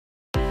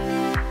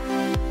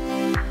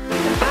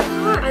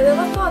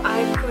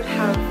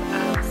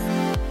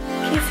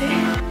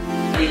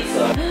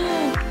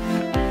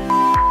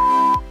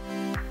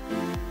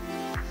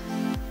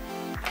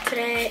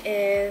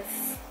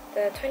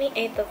the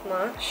 28th of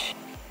March.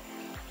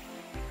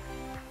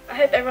 I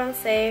hope everyone's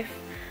safe.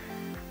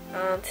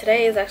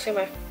 Today is actually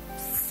my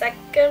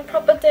second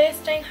proper day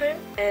staying home,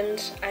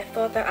 and I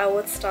thought that I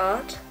would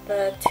start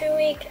the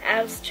 2-week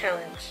abs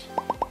challenge.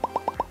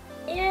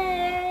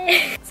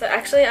 Yay! So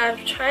actually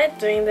I've tried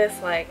doing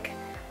this like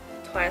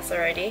twice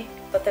already,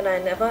 but then I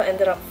never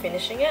ended up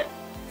finishing it.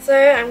 So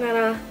I'm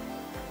gonna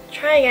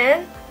try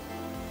again,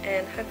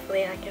 and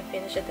hopefully I can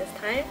finish it this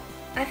time.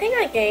 I think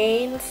I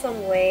gained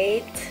some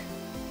weight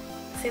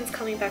since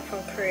coming back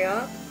from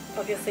Korea,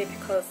 obviously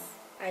because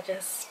I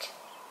just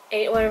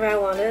ate whatever I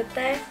wanted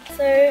there.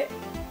 So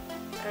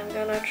I'm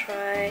gonna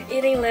try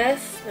eating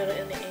less. No, not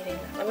only eating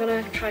less. I'm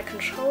gonna try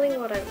controlling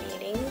what I'm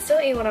eating.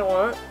 Still eat what I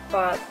want,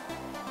 but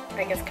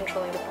I guess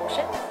controlling the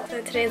portion.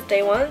 So today's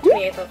day 1,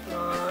 28th of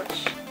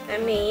March.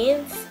 That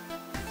means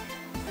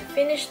I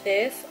finished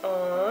this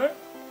on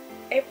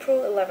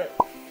April 11th.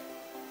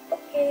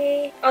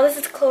 Okay. Oh, this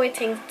is Chloe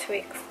Ting's 2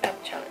 weeks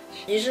ab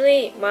challenge.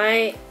 Usually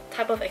my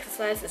type of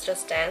exercise is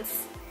just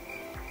dance.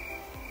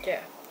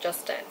 Yeah,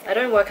 just dance. I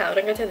don't work out, I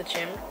don't go to the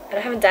gym, and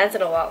I haven't danced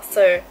in a while,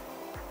 so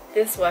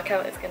this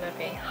workout is gonna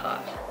be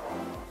hard.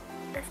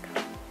 Let's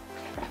go.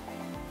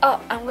 Oh,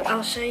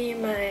 I'll show you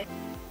my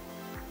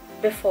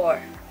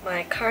before,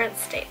 my current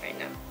state right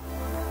now.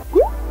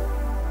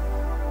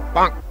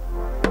 Bonk.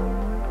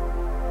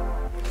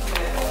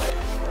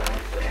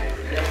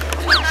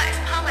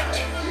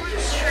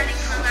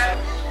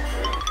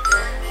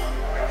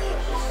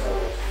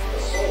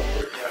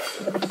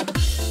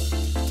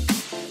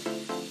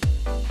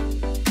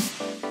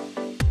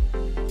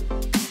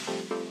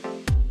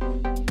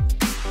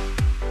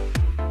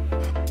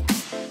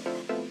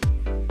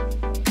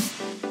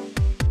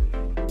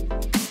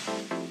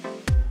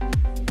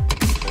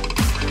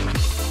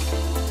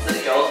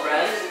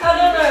 I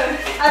don't know.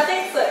 I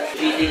think so.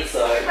 Do you think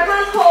so? I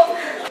can't hope.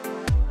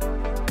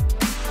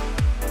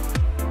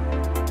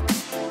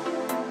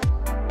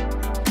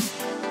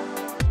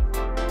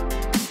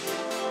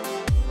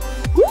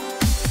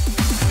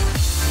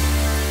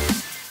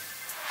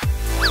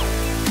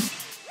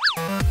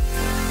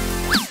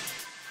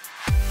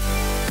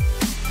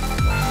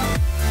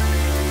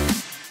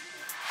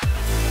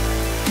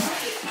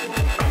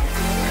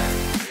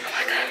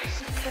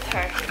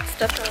 It's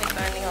definitely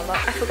burning a lot.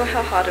 I forgot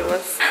how hard it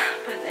was.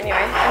 But anyway,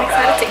 I'm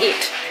excited to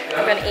eat.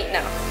 I'm gonna eat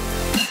now.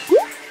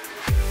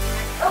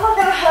 Oh my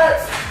god, it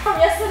hurts from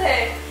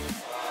yesterday.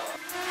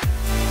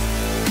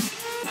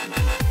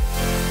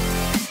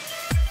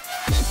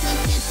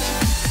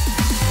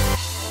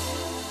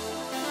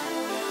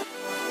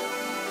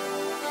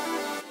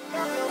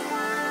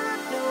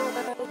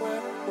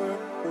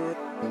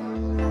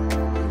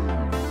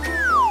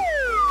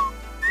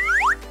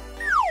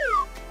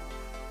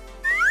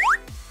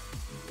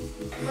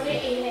 What are you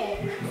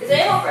eating? Is it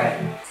animal bread?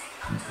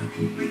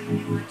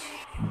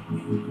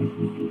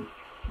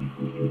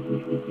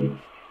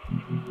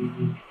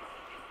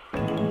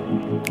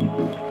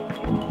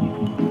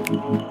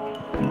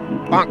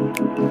 Bonk.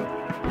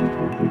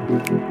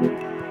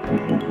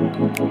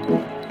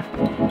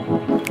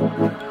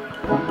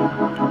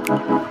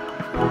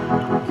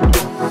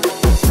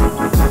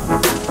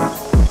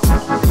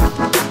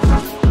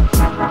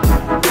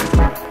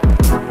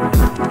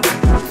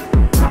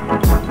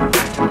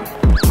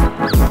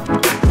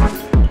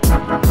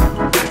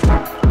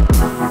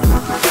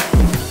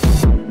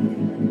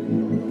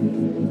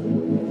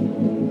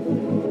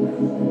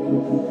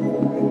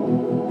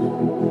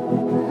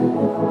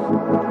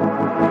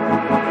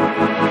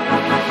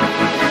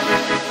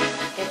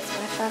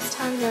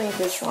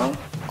 This one,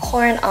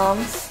 core and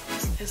arms.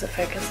 Is it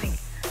focusing?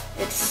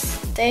 It's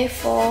day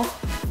 4,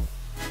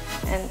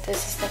 and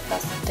this is the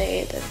first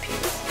day it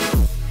appears.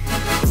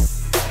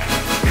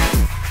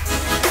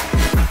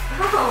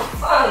 Oh,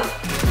 fun!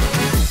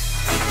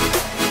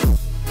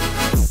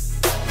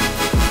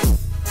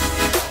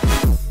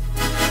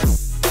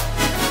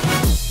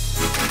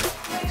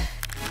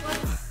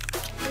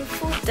 I'm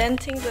full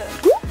denting the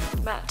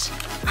mat.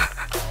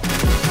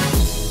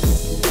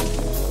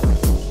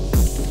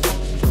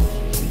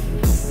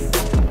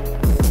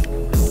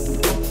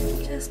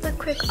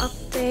 Quick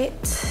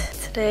update.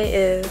 Today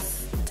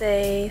is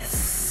day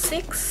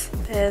 6.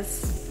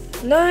 There's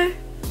no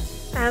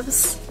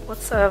abs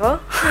whatsoever.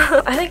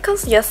 I think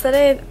because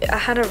yesterday I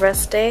had a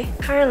rest day.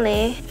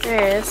 Currently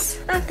there is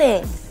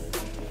nothing.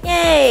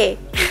 Yay!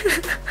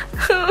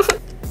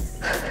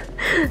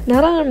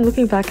 Now that I'm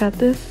looking back at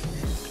this,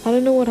 I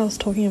don't know what I was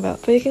talking about,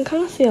 but you can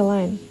kind of see a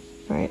line,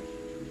 right?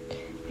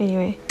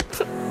 Anyway.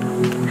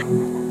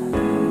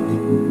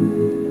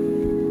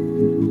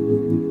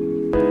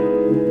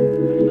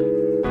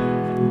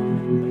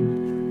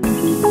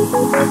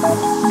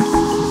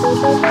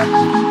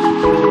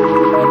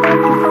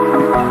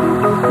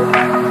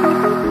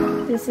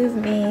 This is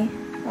me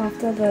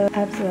after the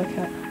abs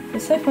workout.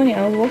 It's so funny,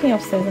 I was walking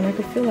upstairs and I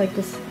could feel like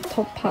this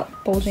top part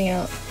bulging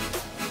out.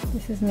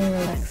 This is me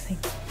relaxing.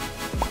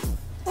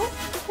 Oh,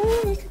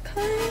 you can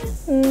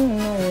climb.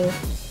 Not really.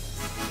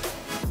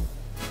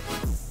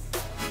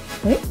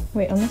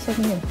 Wait, I'm not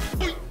talking here.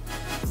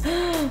 I'm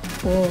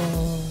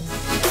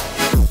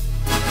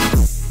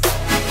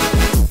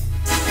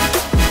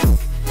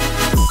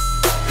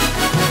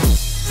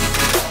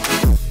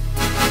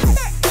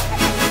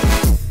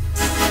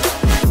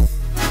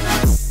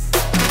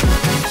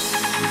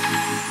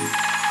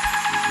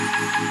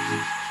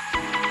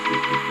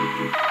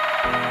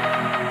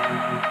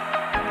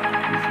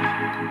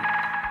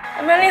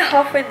only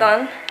halfway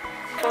done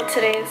for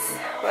today's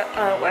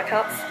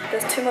workouts.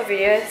 There's 2 more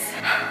videos.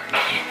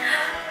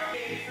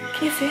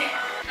 Can you see?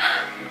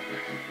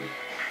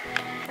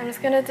 I'm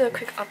just gonna do a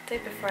quick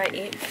update before I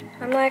eat.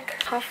 I'm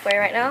like halfway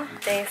right now,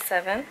 day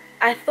 7.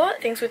 I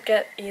thought things would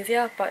get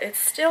easier, but it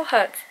still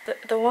hurts.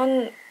 The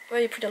one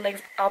where you put your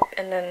legs up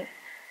and then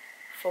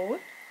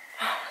forward.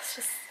 Oh, it's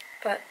just...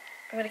 But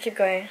I'm gonna keep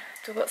going.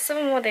 Still got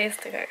 7 more days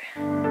to go.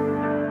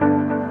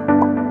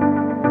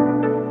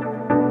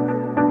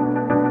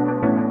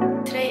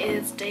 Today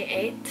is day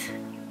 8.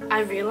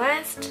 I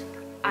realized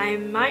I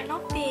might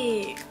not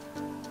be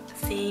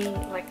seeing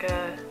like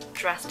a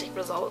drastic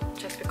result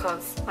just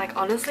because, like,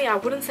 honestly I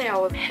wouldn't say I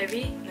was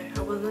heavy. No,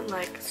 I wasn't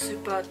like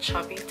super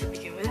chubby to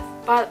begin with,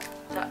 but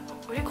the,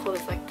 what do you call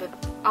this, like the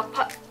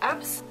upper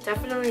abs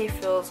definitely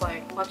feels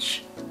like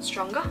much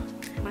stronger.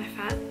 My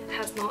fat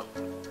has not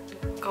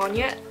gone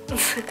yet.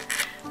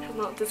 Has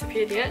not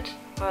disappeared yet,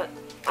 but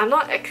I'm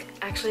not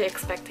actually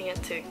expecting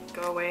it to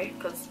go away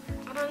because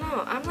I don't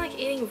know, I'm like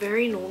eating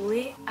very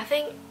normally. I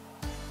think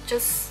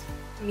just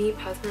me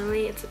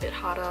personally, it's a bit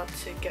harder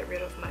to get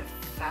rid of my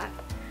fat,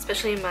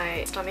 especially in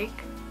my stomach,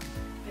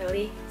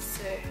 belly.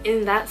 So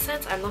in that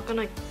sense, I'm not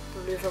gonna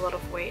lose a lot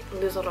of weight,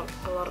 lose a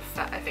lot of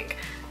fat, I think,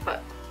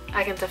 but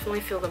I can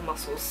definitely feel the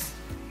muscles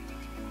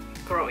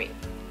growing.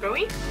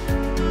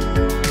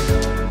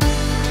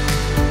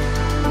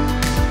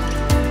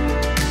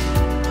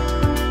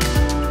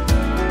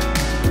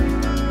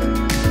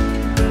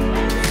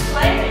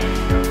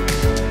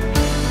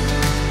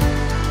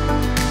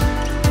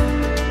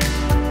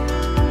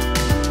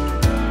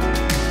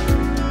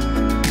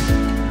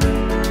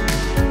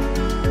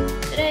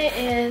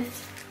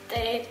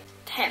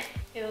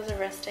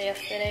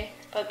 Yesterday,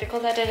 but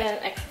because I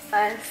didn't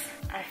exercise,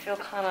 I feel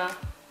kind of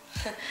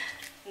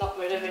not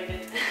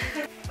motivated.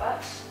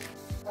 But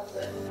that's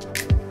it.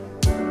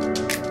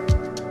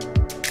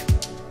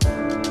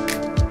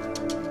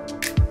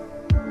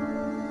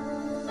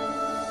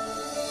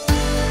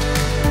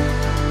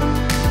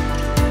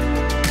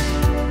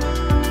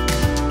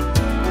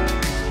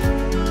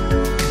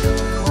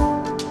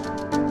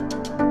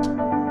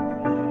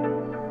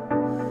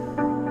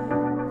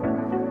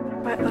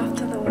 Right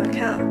after the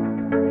workout.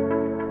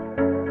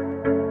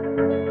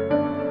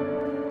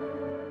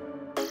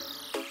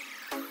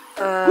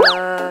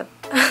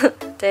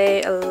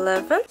 Day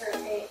 11?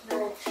 8,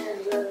 9, 10,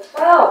 11,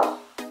 12!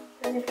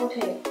 13,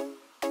 14,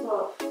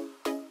 12.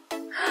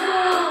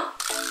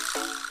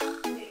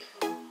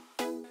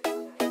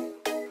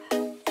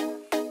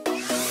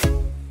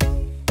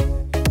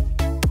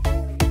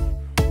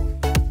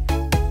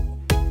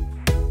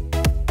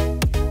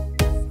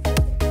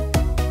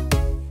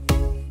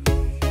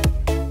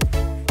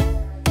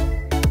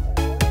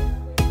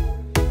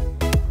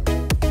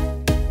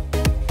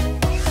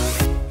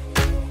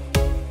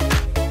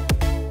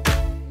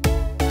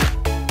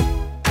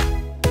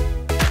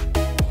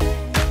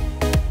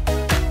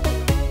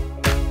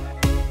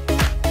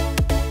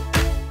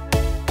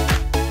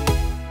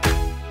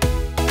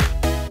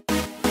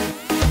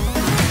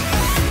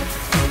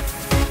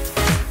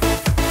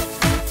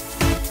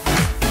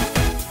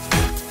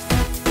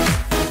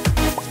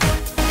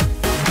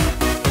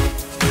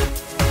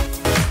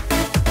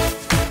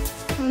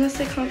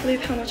 Honestly, I can't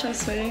believe how much I'm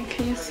sweating.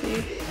 Can you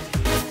see?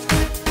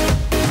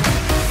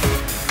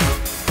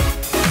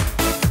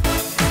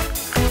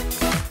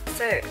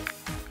 So,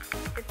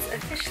 it's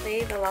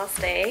officially the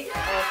last day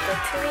of the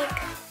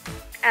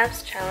 2-week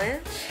abs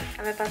challenge.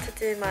 I'm about to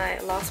do my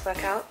last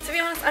workout. To be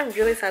honest, I'm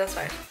really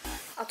satisfied.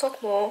 I'll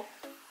talk more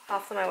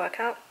after my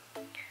workout,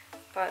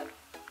 but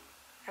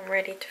I'm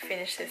ready to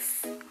finish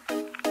this.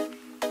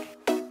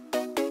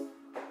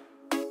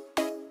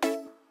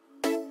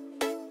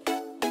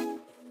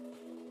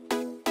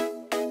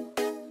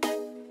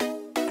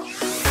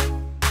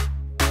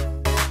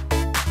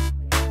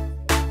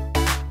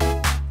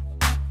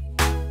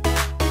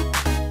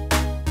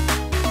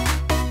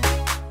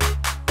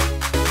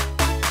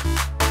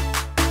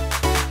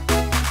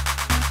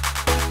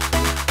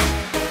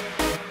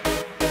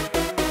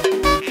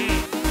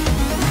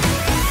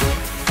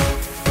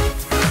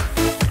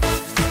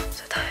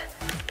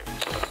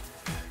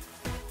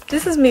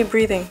 This is me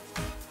breathing.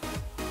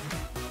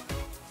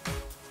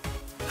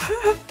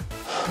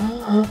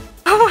 Oh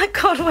my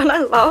god, when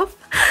I laugh,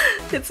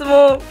 it's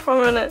more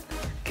prominent.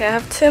 Okay, I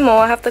have 2 more.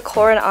 I have the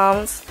core and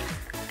arms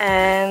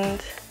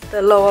and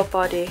the lower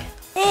body.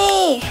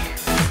 Hey!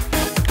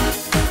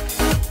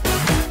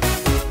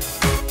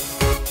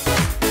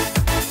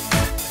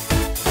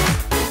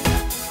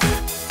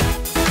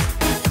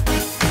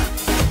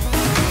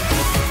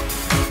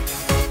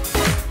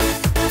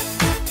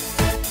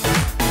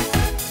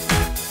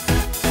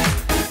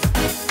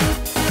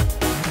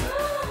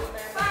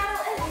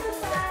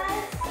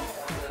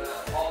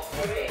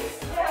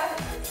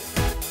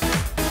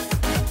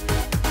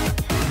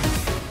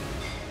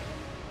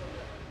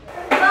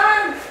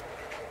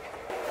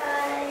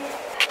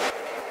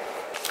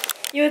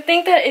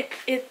 think that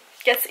it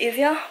gets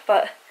easier,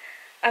 but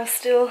I'm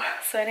still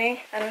sweating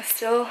and I'm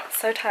still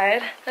so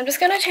tired. I'm just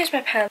gonna change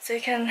my pants so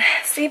you can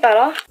see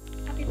better.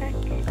 I'll be back.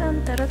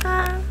 Dun, da, da,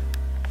 da.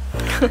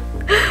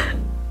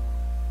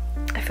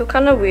 I feel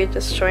kind of weird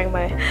just showing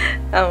my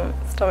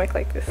stomach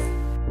like this.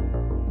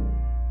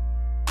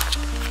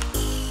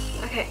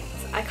 Okay,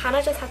 so I kind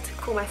of just had to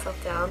cool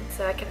myself down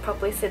so I can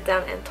properly sit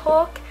down and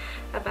talk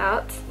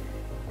about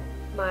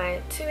my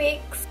 2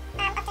 weeks.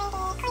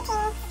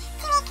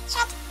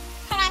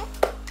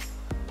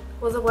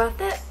 Was it worth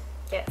it?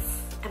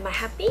 Yes. Am I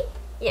happy?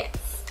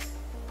 Yes.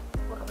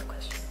 What other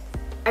question?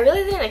 I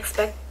really didn't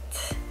expect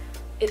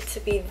it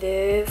to be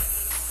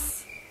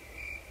this.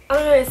 I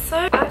don't know, it's so...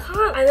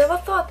 I never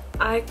thought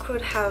I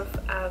could have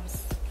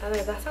abs. I don't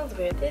know, that sounds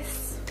weird.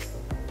 This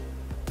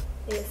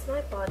is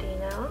my body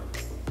now.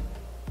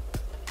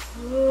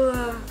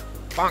 Ooh.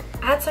 I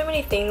had so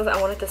many things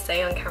I wanted to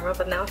say on camera,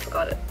 but now I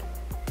forgot it.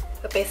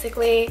 But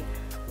basically,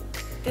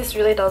 this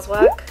really does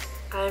work.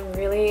 I'm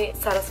really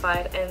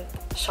satisfied and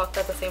shocked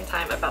at the same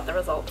time about the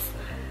results.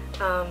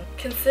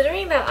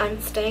 Considering that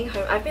I'm staying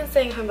home, I've been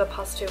staying home the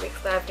past 2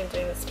 weeks that I've been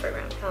doing this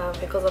program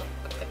because of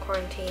the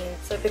quarantine.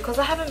 So because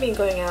I haven't been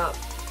going out,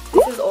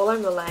 this is all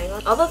I'm relying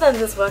on. Other than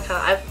this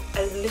workout, I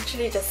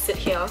literally just sit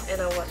here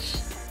and I watch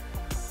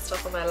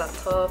stuff on my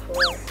laptop,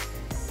 or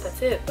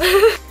that's it.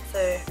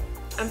 So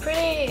I'm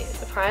pretty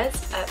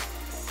surprised at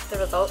the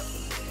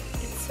results.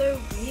 It's so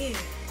weird.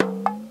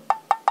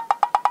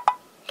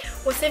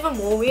 What's even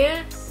more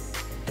weird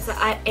is that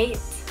I ate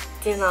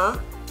dinner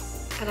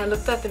and I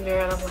looked at the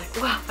mirror and I'm like,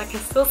 wow, I can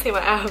still see my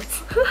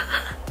abs.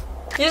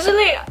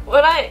 Usually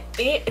when I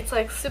eat, it's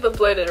like super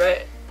bloated,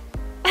 right?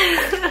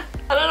 I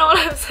don't know what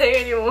I'm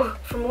saying anymore.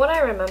 From what I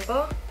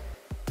remember,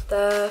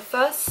 the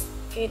first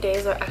few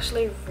days were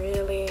actually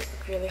really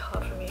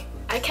hard for me.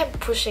 I kept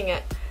pushing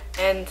it,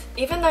 and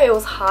even though it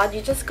was hard,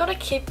 you just gotta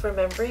keep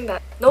remembering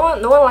that no one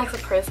likes the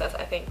process.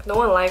 I think no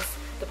one likes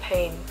the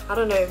pain. I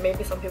don't know,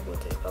 maybe some people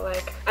do, but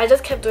like I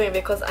just kept doing it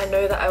because I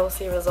know that I will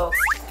see results.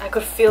 I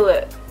could feel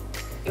it.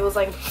 It was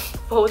like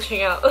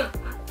bulging out. So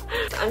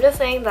I'm just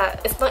saying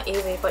that it's not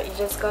easy, but you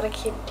just gotta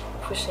keep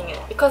pushing it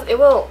because it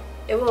will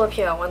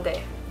appear one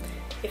day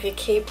if you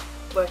keep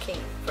working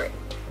for it.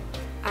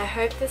 I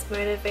hope this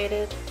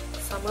motivated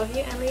some of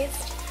you at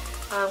least,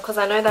 because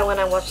I know that when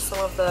I watched some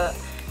of the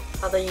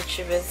other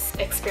YouTubers'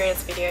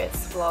 experience videos,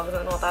 vlogs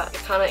and all that,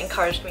 it kind of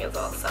encouraged me as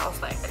well. So I was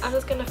like, I'm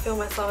just gonna film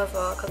myself as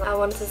well because I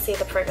wanted to see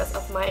the progress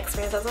of my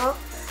experience as well.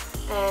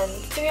 And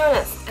to be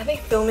honest, I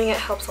think filming it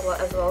helps a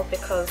lot as well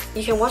because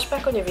you can watch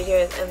back on your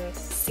videos and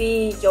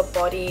see your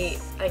body,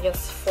 I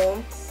guess,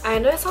 form. I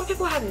know some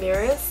people have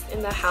mirrors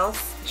in their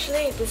house.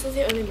 Actually, this is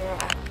the only mirror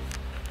I have.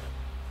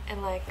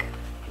 And like,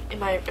 in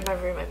my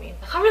room, I mean.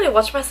 I can't really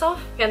watch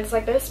myself. And there's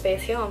like no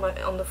space here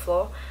on the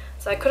floor.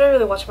 So I couldn't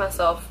really watch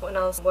myself when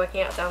I was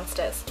working out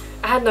downstairs.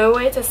 I had no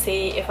way to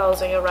see if I was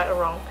doing it right or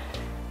wrong.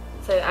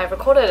 So I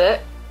recorded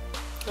it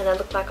and I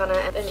looked back on it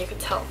and then you could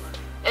tell.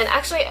 And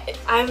actually,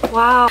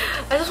 wow.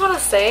 I just want to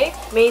say,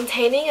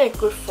 maintaining a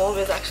good form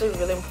is actually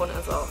really important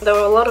as well. There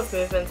were a lot of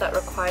movements that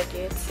required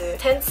you to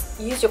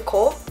use your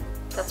core.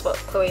 That's what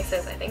Chloe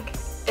says, I think.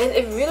 And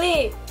it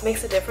really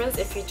makes a difference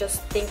if you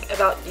just think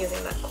about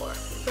using that core.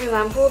 For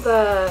example,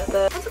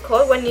 the what's it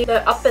called? When you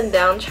the up and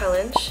down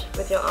challenge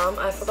with your arm.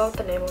 I forgot what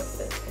the name of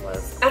it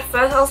was. At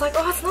first I was like,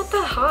 oh, it's not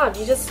that hard.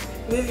 You just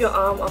move your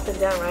arm up and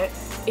down, right?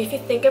 If you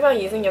think about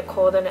using your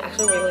core, then it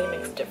actually really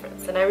makes a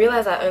difference. And I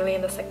realized that only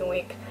in the second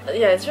week.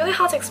 Yeah, it's really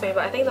hard to explain,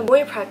 but I think the more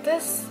you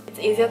practice, it's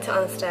easier to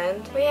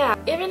understand. But yeah,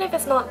 even if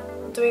it's not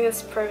doing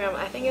this program,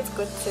 I think it's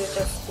good to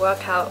just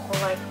work out or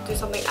like do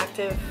something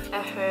active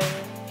at home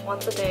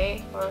once a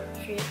day or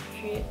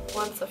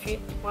once a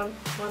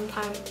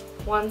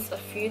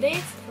few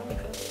days.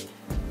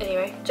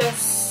 Anyway,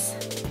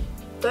 just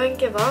don't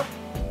give up.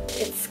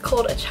 It's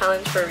called a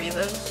challenge for a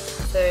reason.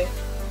 So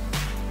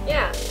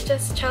yeah,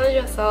 just challenge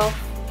yourself.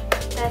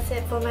 That's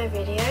it for my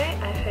video.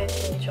 I hope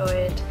you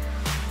enjoyed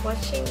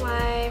watching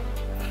my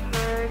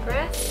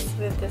progress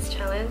with this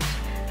challenge,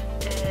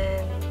 and